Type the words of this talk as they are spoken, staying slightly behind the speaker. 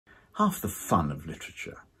half the fun of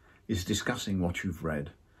literature is discussing what you've read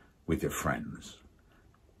with your friends,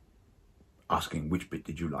 asking which bit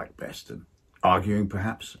did you like best and arguing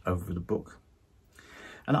perhaps over the book.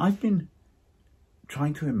 And I've been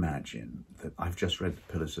trying to imagine that I've just read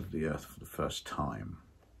The Pillars of the Earth for the first time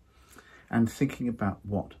and thinking about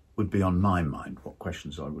what would be on my mind, what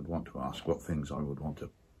questions I would want to ask, what things I would want to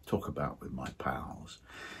talk about with my pals.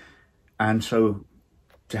 And so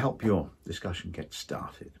to help your discussion get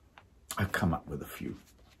started, I've come up with a few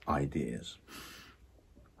ideas.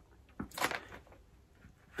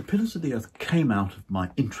 The Pillars of the Earth came out of my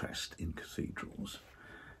interest in cathedrals.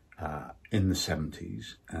 In the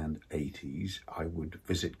 70s and 80s, I would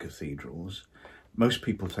visit cathedrals. Most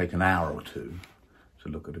people take an hour or two to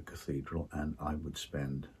look at a cathedral, and I would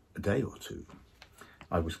spend a day or two.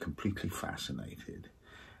 I was completely fascinated.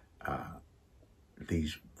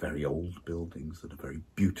 These very old buildings that are very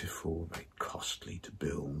beautiful, very costly to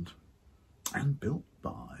build, and built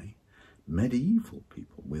by medieval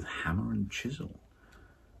people with hammer and chisel.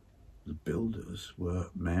 The builders were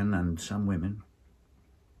men and some women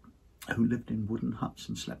who lived in wooden huts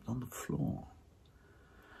and slept on the floor.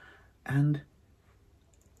 And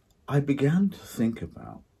I began to think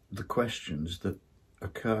about the questions that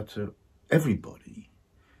occur to everybody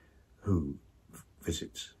who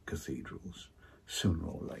visits cathedrals sooner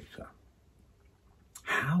or later.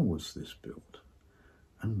 How was this built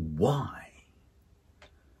and why?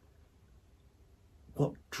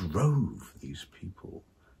 What drove these people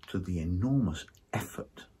to the enormous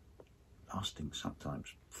effort, lasting sometimes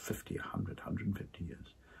 50, 100, 150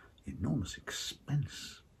 years, the enormous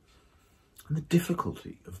expense and the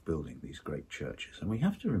difficulty of building these great churches? And we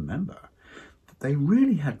have to remember that they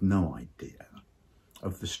really had no idea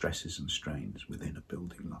of the stresses and strains within a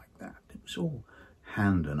building like that. It was all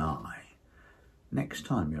hand and eye. Next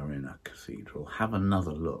time you're in a cathedral, have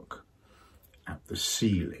another look at the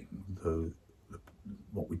ceiling,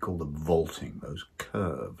 what we call the vaulting, those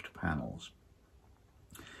curved panels,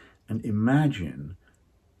 and imagine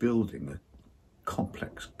building a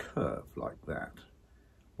complex curve like that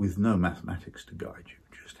with no mathematics to guide you,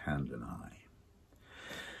 just hand and eye.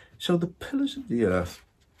 So the Pillars of the Earth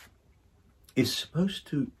is supposed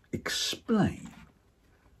to explain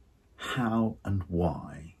how and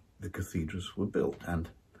why the cathedrals were built, and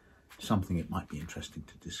something it might be interesting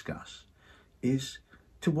to discuss is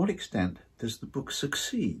to what extent does the book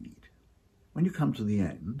succeed? When you come to the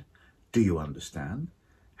end, do you understand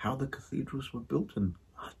how the cathedrals were built? And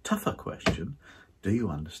a tougher question, do you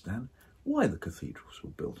understand why the cathedrals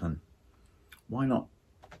were built? And why not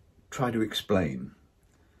try to explain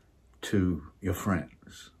to your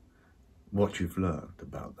friends what you've learned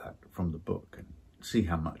about that from the book and see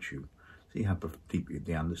how deep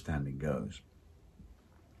the understanding goes.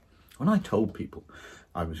 When I told people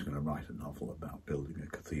I was going to write a novel about building a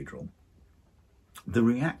cathedral, the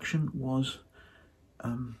reaction was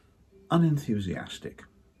unenthusiastic.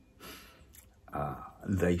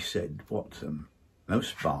 They said, what, no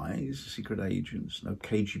spies, secret agents, no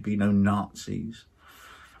KGB, no Nazis,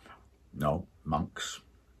 no monks,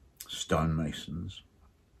 stonemasons,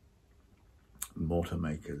 mortar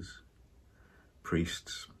makers,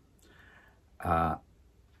 priests. But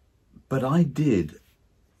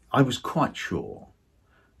I was quite sure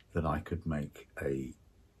that I could make a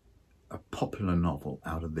popular novel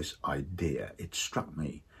out of this idea. It struck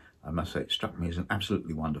me, I must say, it struck me as an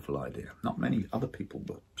absolutely wonderful idea. Not many other people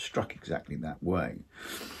were struck exactly that way.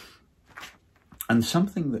 And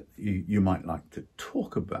something that you might like to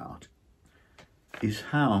talk about is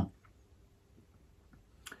how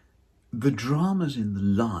the dramas in the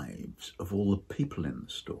lives of all the people in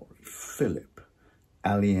the story, Philip,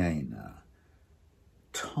 Aliena,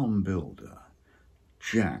 Tom Builder,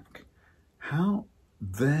 Jack, how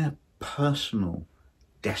their personal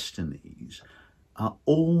destinies are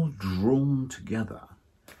all drawn together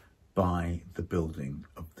by the building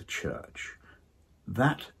of the church.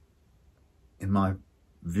 That, in my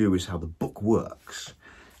view, is how the book works,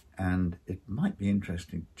 and it might be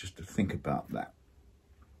interesting just to think about that.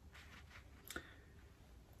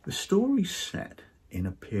 The story's set in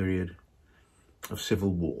a period of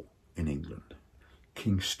civil war in England.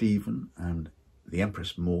 King Stephen and the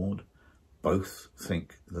Empress Maud both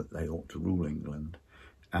think that they ought to rule England,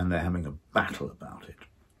 and they're having a battle about it.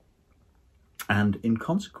 And in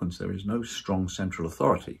consequence, there is no strong central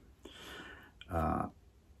authority.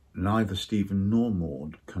 Neither Stephen nor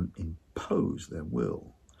Maud can impose their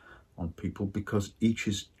will on people because each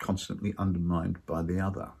is constantly undermined by the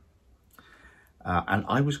other. And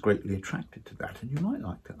I was greatly attracted to that, and you might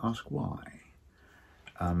like to ask why.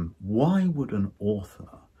 Why would an author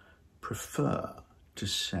prefer to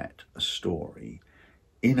set a story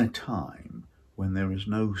in a time when there is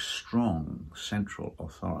no strong central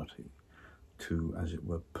authority to, as it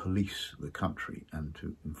were, police the country and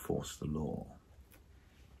to enforce the law.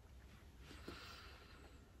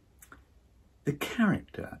 The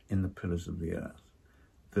character in The Pillars of the Earth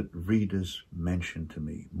that readers mention to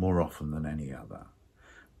me more often than any other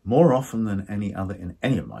in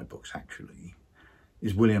any of my books actually,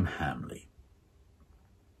 is William Hamley.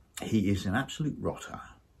 He is an absolute rotter,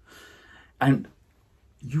 and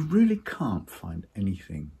you really can't find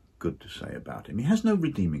anything good to say about him. He has no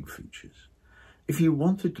redeeming features. If you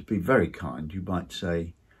wanted to be very kind, you might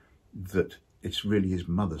say that it's really his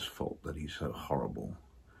mother's fault that he's so horrible,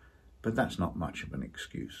 but that's not much of an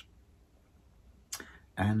excuse.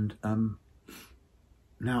 And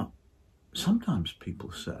now, sometimes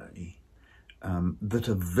people say that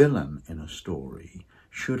a villain in a story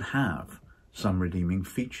should have some redeeming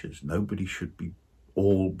features. Nobody should be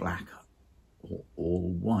all black or all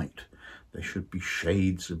white. There should be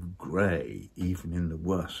shades of grey, even in the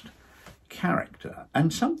worst character.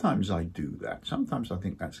 And sometimes I do that. Sometimes I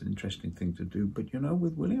think that's an interesting thing to do. But, you know,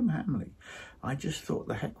 with William Hamley, I just thought,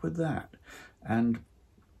 the heck with that. And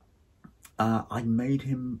I made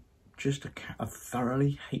him just a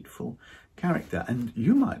thoroughly hateful character. And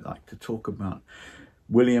you might like to talk about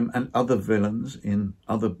William and other villains in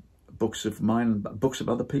other books of mine, books of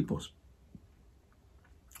other people's.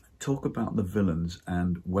 Talk about the villains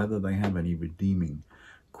and whether they have any redeeming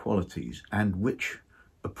qualities and which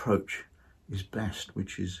approach is best,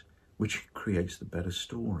 which creates the better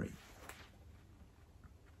story.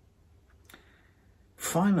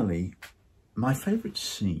 Finally, my favourite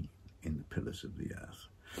scene in The Pillars of the Earth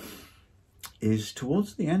is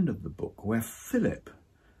towards the end of the book, where Philip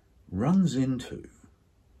runs into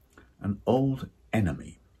an old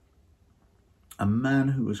enemy, a man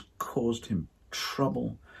who has caused him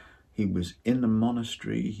trouble. He was in the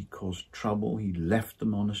monastery, he caused trouble. He left the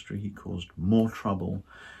monastery, he caused more trouble.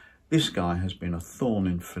 This guy has been a thorn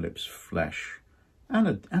in Philip's flesh and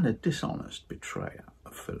a dishonest betrayer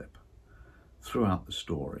of Philip throughout the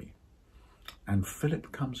story. And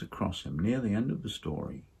Philip comes across him near the end of the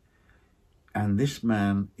story, and this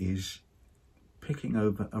man is picking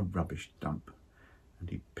over a rubbish dump, and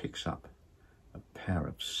he picks up a pair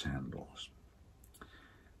of sandals.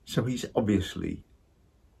 So he's obviously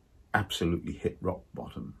absolutely hit rock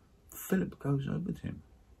bottom. Philip goes over to him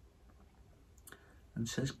and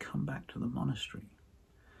says, "Come back to the monastery."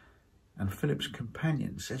 And Philip's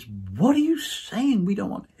companion says, "What are you saying? We don't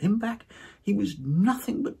want him back. He was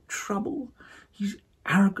nothing but trouble. He's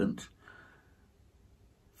arrogant."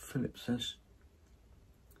 Philip says,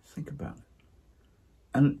 "Think about it."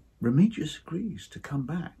 And Remigius agrees to come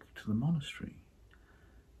back to the monastery.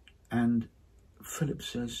 And Philip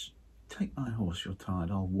says, "Take my horse, you're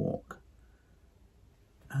tired, I'll walk."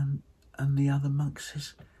 And the other monk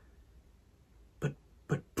says,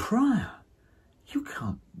 But Prior, you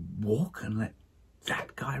can't walk and let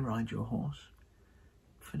that guy ride your horse."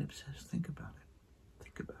 Philip says, "Think about it,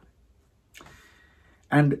 think about it."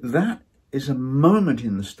 And that is a moment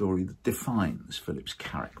in the story that defines Philip's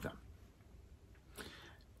character.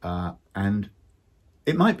 And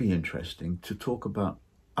it might be interesting to talk about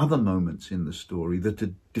other moments in the story that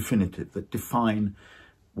are definitive, that define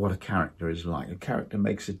what a character is like. A character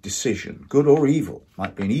makes a decision, good or evil,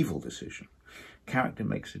 might be an evil decision. Character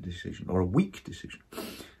makes a decision, or a weak decision.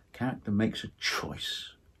 Character makes a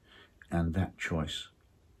choice, and that choice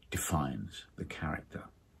defines the character.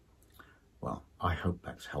 Well, I hope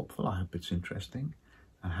that's helpful. I hope it's interesting,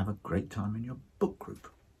 and have a great time in your book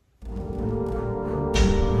group.